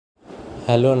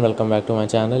Hello and welcome back to my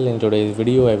channel. In today's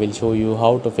video I will show you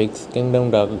how to fix Kingdom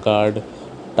Guard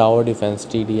Tower Defense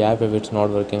TD app if it's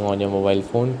not working on your mobile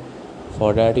phone.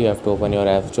 For that you have to open your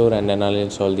app store and then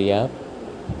uninstall the app.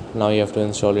 Now you have to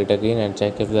install it again and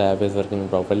check if the app is working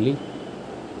properly,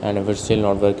 and if it's still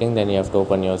not working then you have to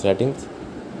open your settings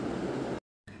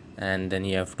and then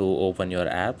you have to open your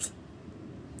apps.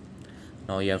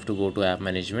 Now you have to go to app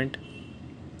management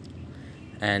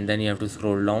and then you have to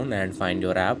scroll down and find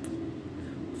your app,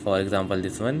 for example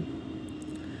this one,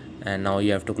 and now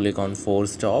you have to click on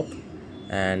force stop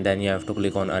and then you have to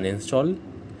click on uninstall.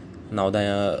 Now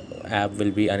the app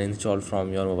will be uninstalled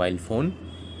from your mobile phone.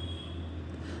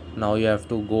 Now you have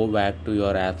to go back to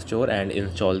your app store and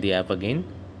install the app again,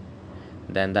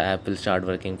 then the app will start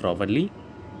working properly.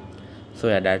 So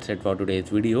yeah, that's it for today's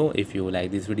video. If you like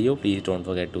this video, please don't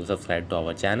forget to subscribe to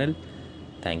our channel.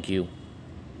 Thank you.